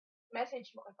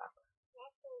Message mo kay Papa.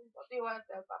 What do you want to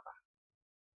tell Papa?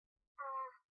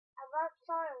 About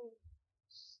story.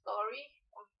 Story?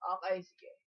 Okay,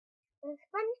 sige. Once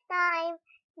upon a time,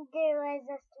 there was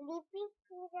a sleeping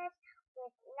princess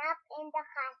with nap in the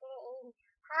castle in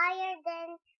higher,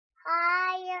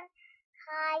 higher,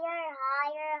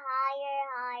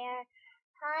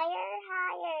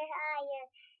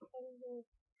 and his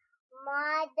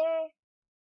mother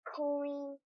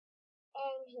queen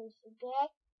and his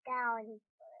get down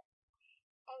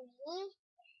and he's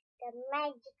the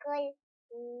magical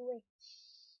witch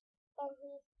and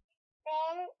he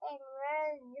fell and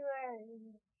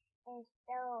whirled and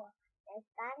so the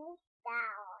sun is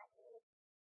down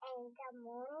and the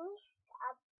moon is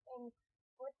up and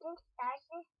putting stars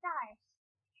and stars.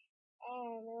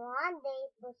 And one day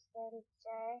was sent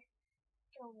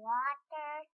to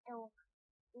water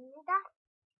in the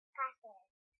castle,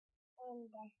 and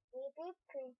the sleepy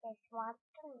princess wants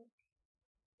to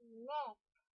meet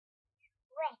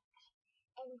witch,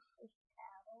 and his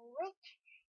witch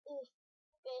is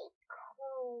take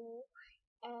home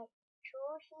and to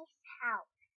his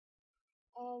house.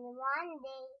 And one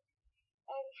day,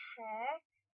 in her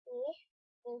is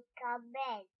take a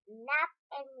bed, nap,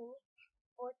 and he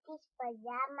put his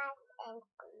pajamas and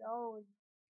clothes.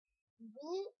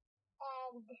 The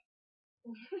end.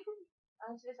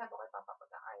 Ano sinasabi ko kay Papa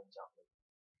pag nakain chocolate?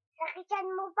 Sakitan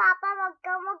mo, Papa, wag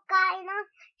ka magkain ng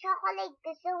chocolate.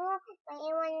 Gusto mo,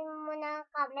 maiwanin mo na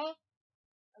kami.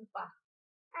 Ano pa?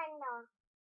 Ano?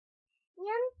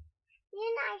 Yun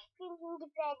ice cream hindi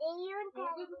pwede. Yun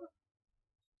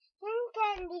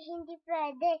candy hindi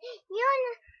pwede.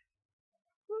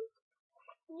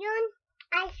 Yun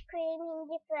ice cream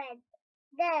hindi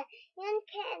pwede. Yun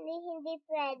candy hindi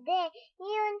pwede.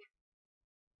 Yun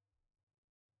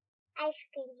ice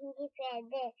cream hindi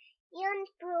pwede. Yun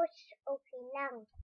fruits okay lang.